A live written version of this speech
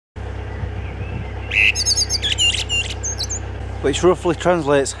Which roughly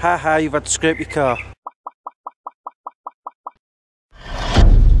translates, ha ha, you've had to scrape your car.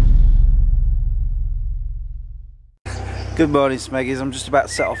 Good morning, Smeggies. I'm just about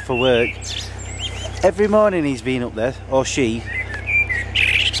to set off for work. Every morning he's been up there, or she,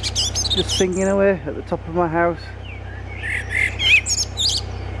 just singing away at the top of my house.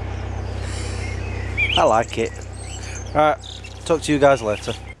 I like it. Right, talk to you guys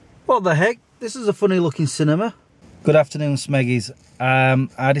later. What the heck? This is a funny looking cinema. Good afternoon, Smeggies.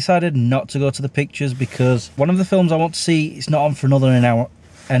 I decided not to go to the pictures because one of the films I want to see is not on for another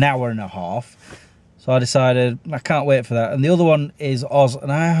an hour and a half. So I decided I can't wait for that. And the other one is Oz,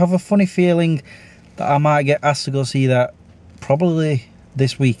 and I have a funny feeling that I might get asked to go see that probably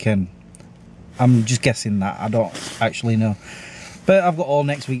this weekend. I'm just guessing that, I don't actually know. But I've got all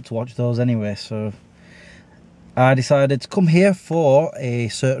next week to watch those anyway, so I decided to come here for a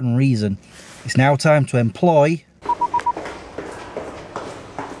certain reason. It's now time to employ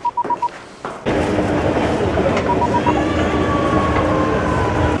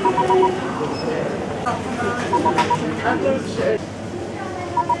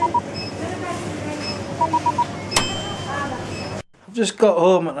I've just got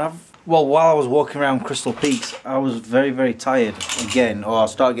home and well, while I was walking around Crystal Peaks, I was very tired again, or I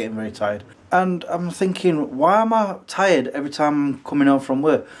started getting very tired. And I'm thinking, why am I tired every time I'm coming home from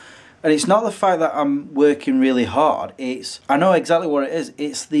work? And it's not the fact that I'm working really hard, I know exactly what it is.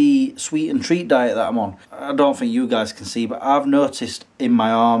 It's the sweet and treat diet that I'm on. I don't think you guys can see, but I've noticed in my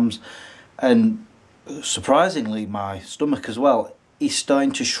arms and surprisingly my stomach as well, is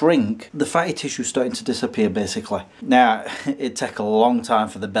starting to shrink. The fatty tissue is starting to disappear basically. Now, it'd take a long time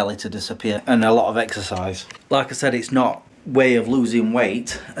for the belly to disappear and a lot of exercise. Like I said, it's not a way of losing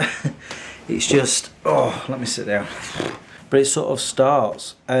weight. It's just, oh, let me sit down. But it sort of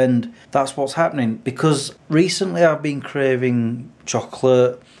starts, and that's what's happening because recently I've been craving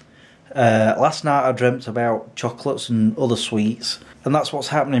chocolate. Last night I dreamt about chocolates and other sweets, and that's what's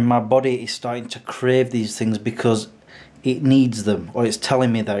happening. My body is starting to crave these things because it needs them, or it's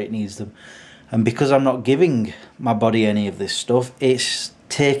telling me that it needs them. And because I'm not giving my body any of this stuff, it's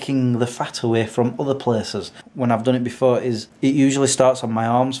taking the fat away from other places. When I've done it before, it usually starts on my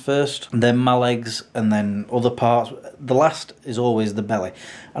arms first, then my legs, and then other parts. The last is always the belly,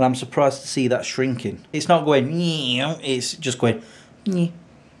 and I'm surprised to see that shrinking. It's not going, it's just going, yeah,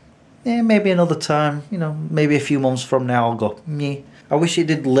 maybe another time, you know, maybe a few months from now I'll go, yeah. I wish it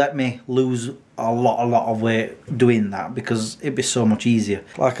did let me lose a lot of weight doing that, because it'd be so much easier.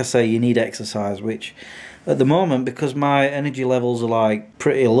 Like I say, you need exercise, which at the moment, because my energy levels are like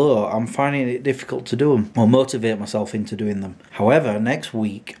pretty low, I'm finding it difficult to do them or motivate myself into doing them. However, next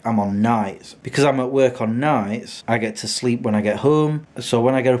week I'm on nights. Because I'm at work on nights, I get to sleep when I get home. So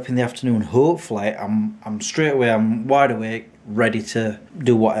when I get up in the afternoon, hopefully I'm straight away, I'm wide awake, ready to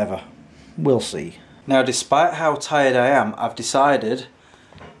do whatever. We'll see. Now, despite how tired I am, I've decided,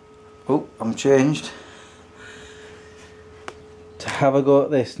 oh, I'm changed, to have a go at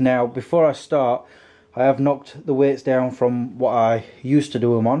this. Now, before I start, I have knocked the weights down from what I used to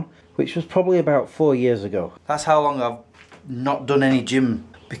do them on, which was probably about 4 years ago. That's how long I've not done any gym,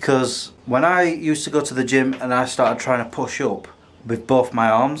 because when I used to go to the gym and I started trying to push up with both my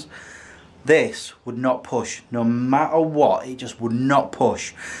arms, this would not push. No matter what, it just would not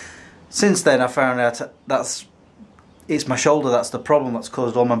push. Since then I found out it's my shoulder that's the problem, that's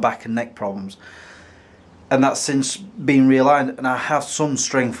caused all my back and neck problems. And that's since been realigned, and I have some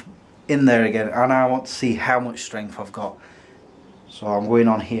strength in there again, and I want to see how much strength I've got. So I'm going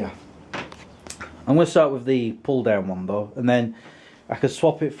on here. I'm going to start with the pull down one though, and then I could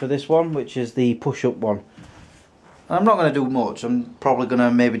swap it for this one, which is the push up one. And I'm not going to do much, I'm probably going to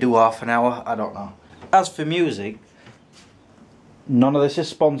maybe do half an hour, I don't know. As for music, none of this is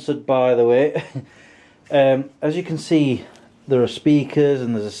sponsored, by the way. As you can see, there are speakers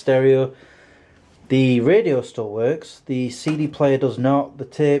and there's a stereo. The radio still works, the CD player does not, the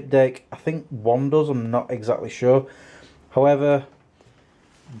tape deck, I think one does, I'm not exactly sure. However,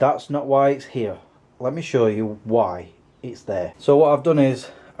 that's not why it's here. Let me show you why it's there. So what I've done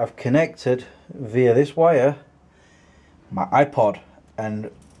is, I've connected via this wire my iPod, and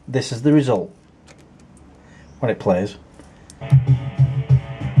this is the result when it plays.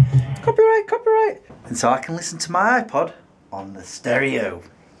 Copyright, copyright! And so I can listen to my iPod on the stereo.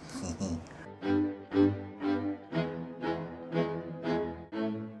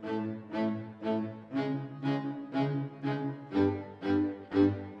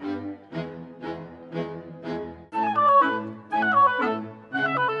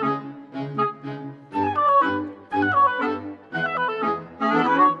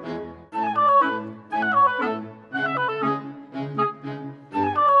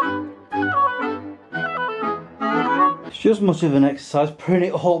 just much of an exercise putting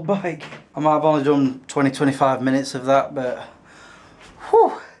it all back. I might have only done 20-25 minutes of that, but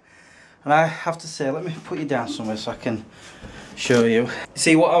whew. And I have to say, let me put you down somewhere so I can show you.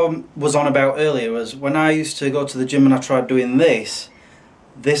 See, what I was on about earlier was when I used to go to the gym and I tried doing this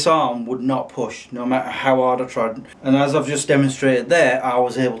arm would not push no matter how hard I tried. And as I've just demonstrated there, I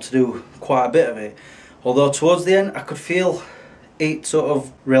was able to do quite a bit of it. Although towards the end I could feel it sort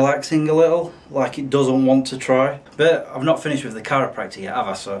of relaxing a little, like it doesn't want to try. But I've not finished with the chiropractor yet, have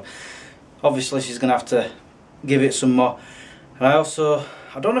I? So obviously she's going to have to give it some more. And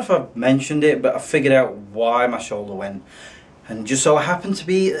I don't know if I've mentioned it, but I figured out why my shoulder went. And just so I happened to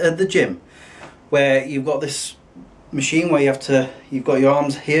be at the gym where you've got this machine where you've got your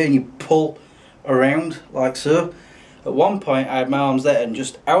arms here and you pull around like so. At one point I had my arms there and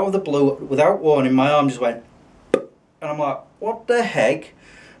just out of the blue, without warning, my arm just went and I'm like, what the heck?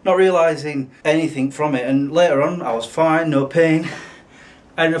 Not realising anything from it, and later on I was fine, no pain.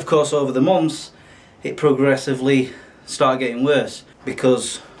 And of course over the months it progressively started getting worse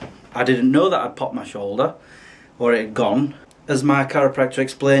because I didn't know that I'd popped my shoulder or it had gone. As my chiropractor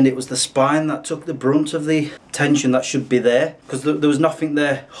explained, it was the spine that took the brunt of the tension that should be there, because there was nothing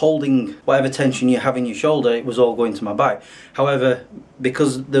there holding whatever tension you have in your shoulder. It was all going to my back. However,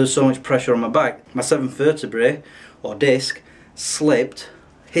 because there was so much pressure on my back, my 7th vertebrae or disc slipped,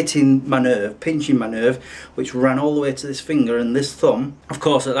 hitting my nerve, pinching my nerve, which ran all the way to this finger and this thumb. Of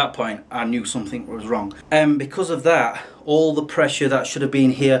course, at that point I knew something was wrong, and because of that, all the pressure that should have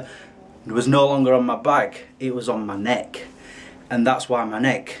been here was no longer on my back, it was on my neck. And that's why my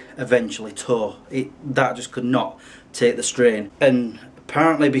neck eventually tore. That just could not take the strain. And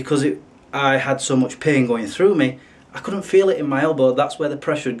apparently because I had so much pain going through me, I couldn't feel it in my elbow. That's where the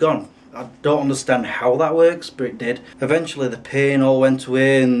pressure had gone. I don't understand how that works, but it did. Eventually the pain all went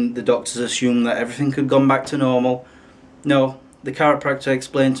away and the doctors assumed that everything had gone back to normal. No, the chiropractor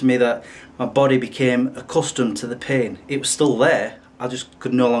explained to me that my body became accustomed to the pain. It was still there, I just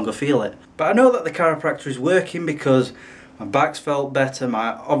could no longer feel it. But I know that the chiropractor is working because my back's felt better,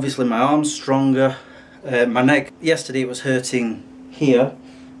 obviously my arm's stronger, my neck, yesterday it was hurting here,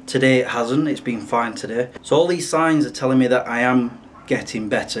 today it hasn't, it's been fine today. So all these signs are telling me that I am getting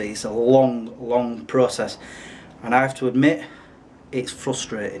better. It's a long process, and I have to admit, it's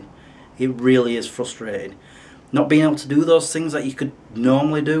frustrating. It really is frustrating. Not being able to do those things that you could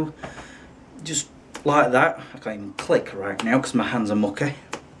normally do, just like that. I can't even click right now because my hands are mucky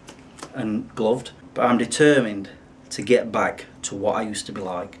and gloved, but I'm determined to get back to what I used to be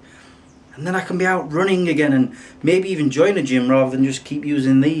like, and then I can be out running again and maybe even join a gym rather than just keep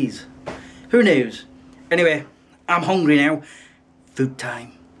using these. Who knows? Anyway, I'm hungry now. Food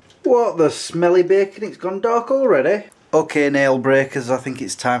time. What the smelly bacon, it's gone dark already. Okay, nail breakers, I think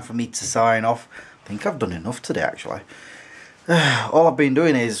it's time for me to sign off. I think I've done enough today actually. All I've been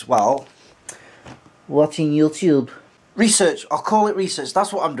doing is, well, watching YouTube. Research, I'll call it research,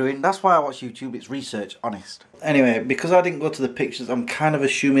 that's what I'm doing, that's why I watch YouTube, it's research, honest. Anyway, because I didn't go to the pictures, I'm kind of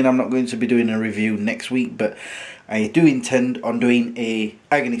assuming I'm not going to be doing a review next week, but I do intend on doing a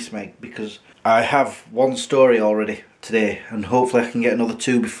agony smeg because I have one story already today and hopefully I can get another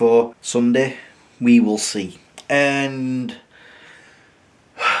 2 before Sunday. We will see. And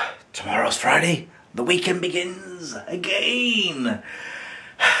tomorrow's Friday, the weekend begins again.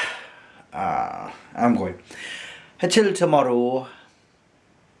 I'm going. Until tomorrow,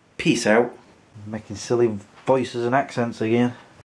 peace out. I'm making silly voices and accents again.